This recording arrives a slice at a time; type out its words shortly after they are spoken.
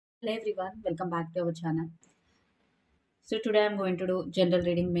Hello everyone, welcome back to our channel. So today I'm going to do general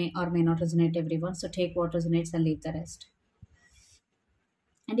reading, may or may not resonate everyone. So take what resonates and leave the rest.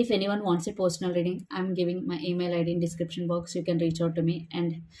 And if anyone wants a personal reading, I'm giving my email ID in description box. You can reach out to me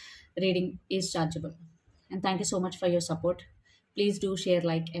and reading is chargeable. And thank you so much for your support. Please do share,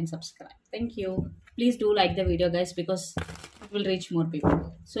 like and subscribe. Thank you. Please do like the video guys because it will reach more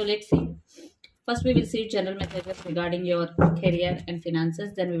people. So let's see. First we will see general messages regarding your career and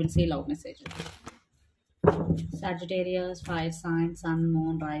finances. Then we will see love messages. Sagittarius, fire sign, sun,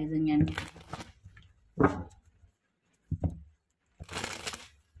 moon, rising, and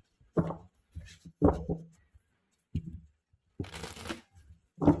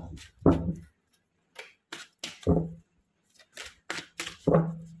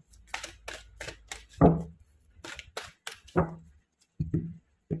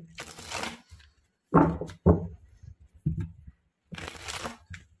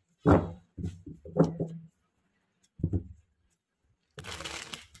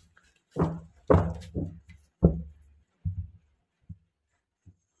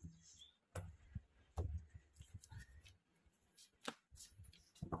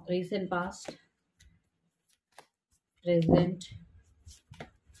recent past, present,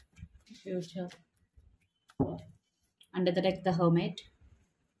 future. Under the deck, the hermit,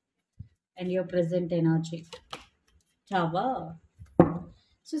 and your present energy. Tower.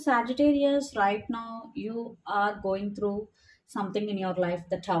 So, Sagittarius, right now you are going through something in your life,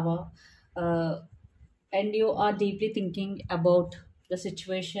 the tower, uh, and you are deeply thinking about the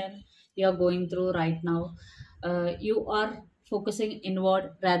situation you are going through right now. You are focusing inward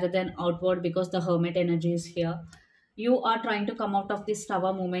rather than outward because the hermit energy is here. You are trying to come out of this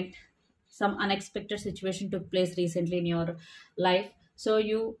tower moment. Some unexpected situation took place recently in your life, so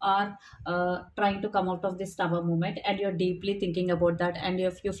you are trying to come out of this tower moment and you're deeply thinking about that, and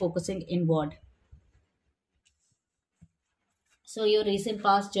you're focusing inward. So your recent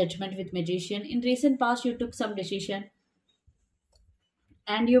past, judgment with magician. In recent past you took some decision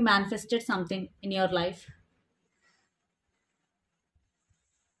and you manifested something in your life.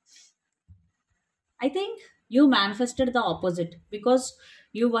 I think you manifested the opposite because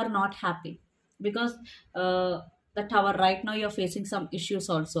you were not happy. Because the tower right now you're facing some issues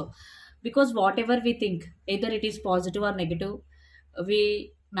also. Because whatever we think, either it is positive or negative,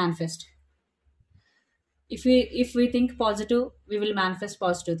 we manifest. If we think positive, we will manifest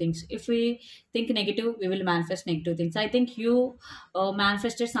positive things. If we think negative, we will manifest negative things. I think you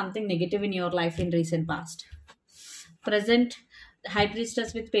manifested something negative in your life in recent past. Present, high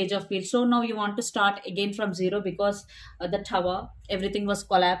priestess with page of wheels. So now you want to start again from zero because the tower, everything was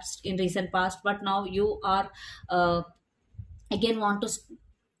collapsed in recent past, but now you are again want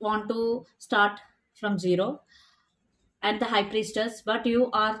to start from zero. And the high priestess, but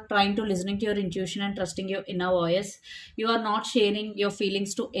you are trying to listening to your intuition and trusting your inner voice. You are not sharing your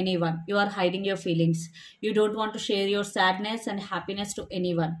feelings to anyone. You are hiding your feelings. You don't want to share your sadness and happiness to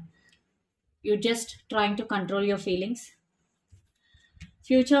anyone. You're just trying to control your feelings.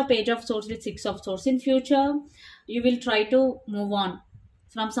 Future, page of swords with six of swords. In future you will try to move on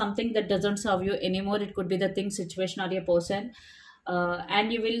from something that doesn't serve you anymore. It could be the thing, situation, or a person.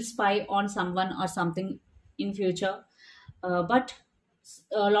 And you will spy on someone or something in future. But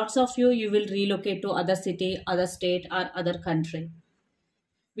lots of you will relocate to other city, other state, or other country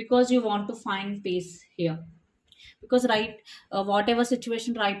because you want to find peace here. Because right, whatever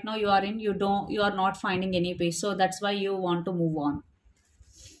situation right now you are in, you are not finding any peace, so that's why you want to move on.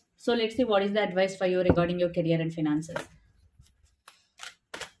 So let's see what is the advice for you regarding your career and finances.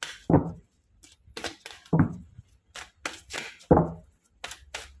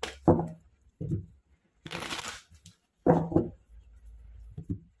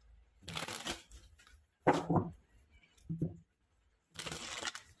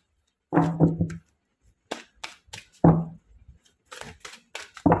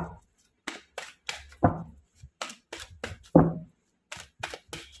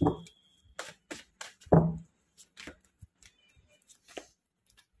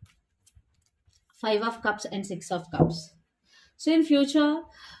 5 of cups and 6 of cups. So in future,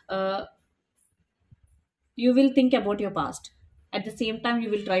 uh, you will think about your past. At the same time,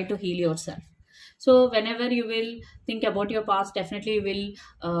 you will try to heal yourself. So whenever you will think about your past, definitely you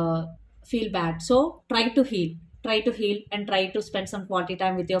will feel bad. So try to heal and try to spend some quality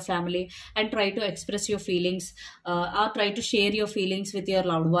time with your family and try to express your feelings, or try to share your feelings with your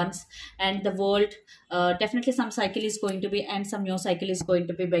loved ones. And the world, definitely some cycle is going to be, and some new cycle is going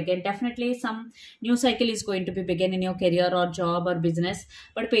to be begin. Definitely some new cycle is going to be begin in your career or job or business,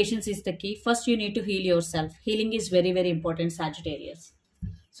 but patience is the key. First you need to heal yourself. Healing is very very important, Sagittarius.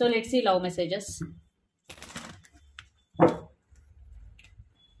 So let's see love messages.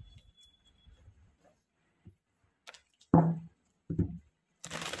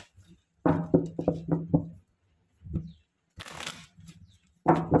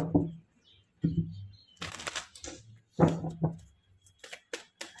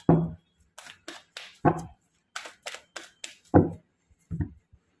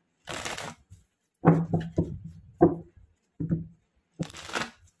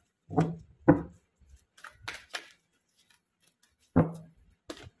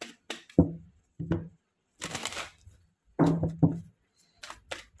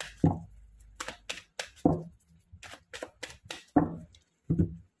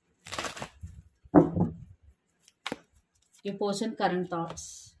 Your person current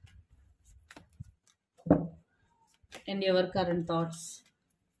thoughts and your current thoughts.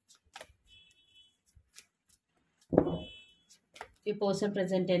 Your person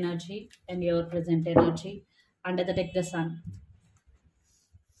present energy and your present energy. Under the deck, the sun.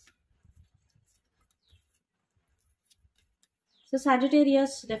 So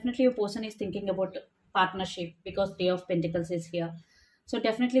Sagittarius, definitely your person is thinking about partnership because Day of Pentacles is here. So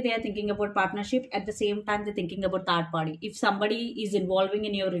definitely they are thinking about partnership. At the same time, they're thinking about third party. If somebody is involving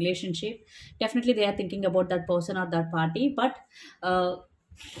in your relationship, definitely they are thinking about that person or that party. But uh,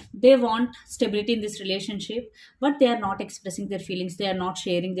 they want stability in this relationship, but they are not expressing their feelings. They are not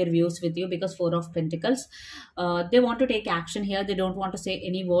sharing their views with you because Four of Pentacles. They want to take action here. They don't want to say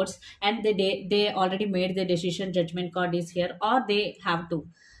any words, and they already made their decision. Judgment card is here, or they have to,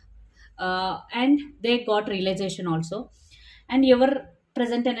 and they got realization also. And your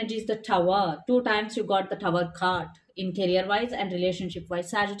present energy is the tower. Two times you got the tower card in career wise and relationship wise.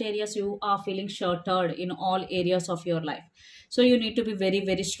 Sagittarius, you are feeling sheltered in all areas of your life, so you need to be very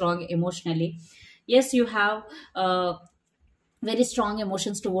very strong emotionally. Yes, you have very strong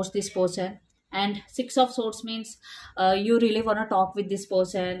emotions towards this person. And Six of Swords means you really want to talk with this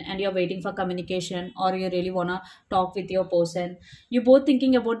person and you're waiting for communication, or you really want to talk with your person. You both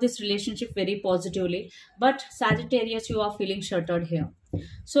thinking about this relationship very positively, but Sagittarius, you are feeling shuttered here.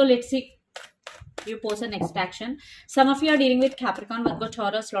 So let's see your person next action. Some of you are dealing with Capricorn, Virgo,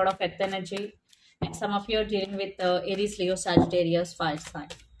 Taurus, lot of earth energy, and some of you are dealing with Aries, Leo, Sagittarius, fire sign.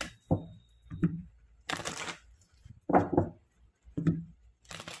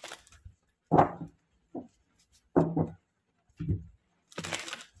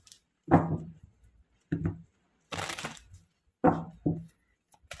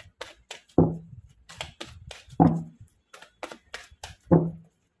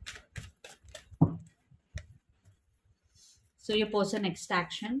 So your person next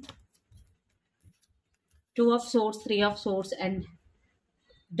action. Two of Swords, Three of Swords, and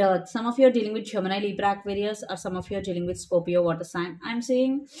Death. Some of you are dealing with Gemini, Libra, Aquarius, or some of you are dealing with Scorpio, water sign. I'm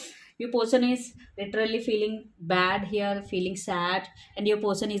saying your person is literally feeling bad here, feeling sad, and your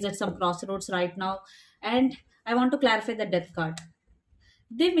person is at some crossroads right now. And I want to clarify the Death card.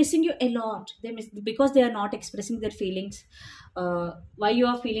 They're missing you a lot. They miss because they are not expressing their feelings. Why you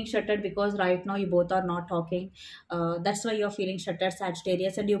are feeling shuttered? Because right now you both are not talking. That's why you are feeling shuttered,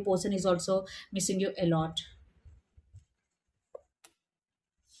 Sagittarius, and your person is also missing you a lot.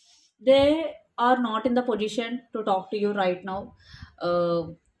 They are not in the position to talk to you right now, uh,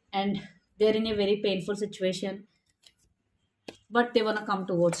 and they're in a very painful situation, but they want to come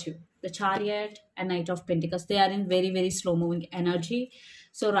towards you. The Chariot and Knight of Pentacles, they are in very very slow moving energy.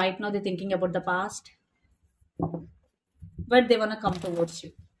 So right now they're thinking about the past, but they want to come towards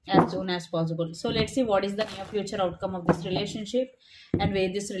you as soon as possible. So let's see what is the near future outcome of this relationship and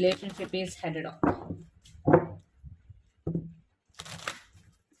where this relationship is headed on.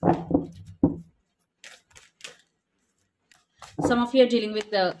 Some of you are dealing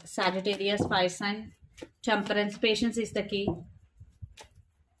with the Sagittarius, fire sign. Temperance, patience is the key.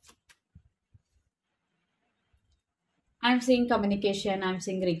 I'm seeing communication, I'm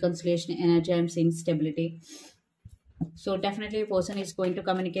seeing reconciliation energy, I'm seeing stability. So definitely a person is going to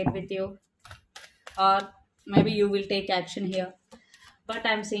communicate with you, or maybe you will take action here. But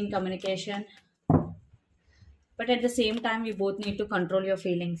I'm seeing communication. But at the same time, you both need to control your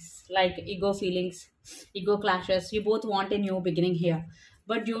feelings, like ego feelings, ego clashes. You both want a new beginning here.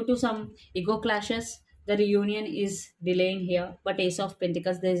 But due to some ego clashes, the reunion is delaying here. But Ace of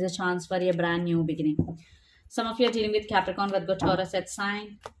Pentacles, there is a chance for a brand new beginning. Some of you are dealing with Capricorn, Virgo, Taurus at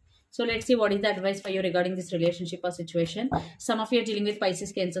sign. So let's see what is the advice for you regarding this relationship or situation. Some of you are dealing with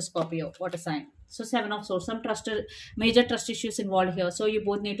Pisces, Cancer, Scorpio. What a sign. So Seven of Swords. Some major trust issues involved here. So you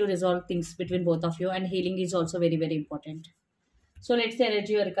both need to resolve things between both of you, and healing is also very, very important. So let's see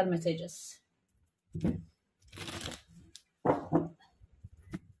energy oracle messages.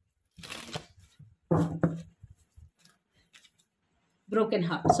 broken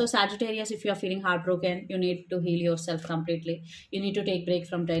heart. So Sagittarius, if you are feeling heartbroken, you need to heal yourself completely. You need to take break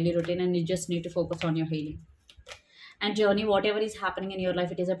from daily routine, and you just need to focus on your healing and journey. Whatever is happening in your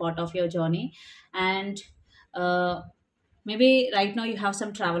life, it is a part of your journey. And uh, maybe right now you have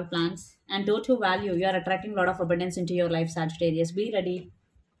some travel plans, and due to value, you are attracting a lot of abundance into your life, Sagittarius. Be ready.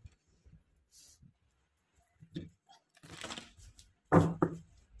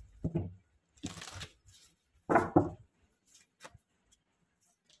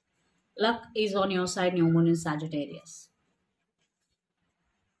 Luck is on your side. New moon in Sagittarius.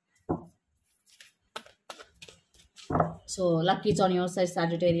 So luck is on your side,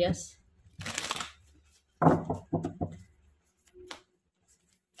 Sagittarius.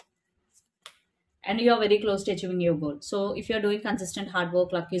 And you are very close to achieving your goal. So if you are doing consistent hard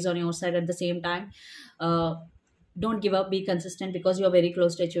work, luck is on your side. At the same time, uh, don't give up, be consistent, because you are very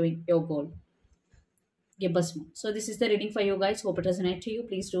close to achieving your goal. Give us more. So this is the reading for you guys. Hope it resonates to you.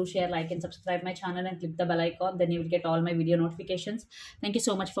 Please do share, like, and subscribe my channel, and click the bell icon. Then you will get all my video notifications. Thank you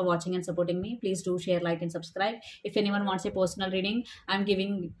so much for watching and supporting me. Please do share, like, and subscribe. If anyone wants a personal reading, I'm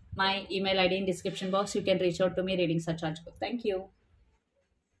giving my email ID in description box. You can reach out to me, readings@You. Thank you.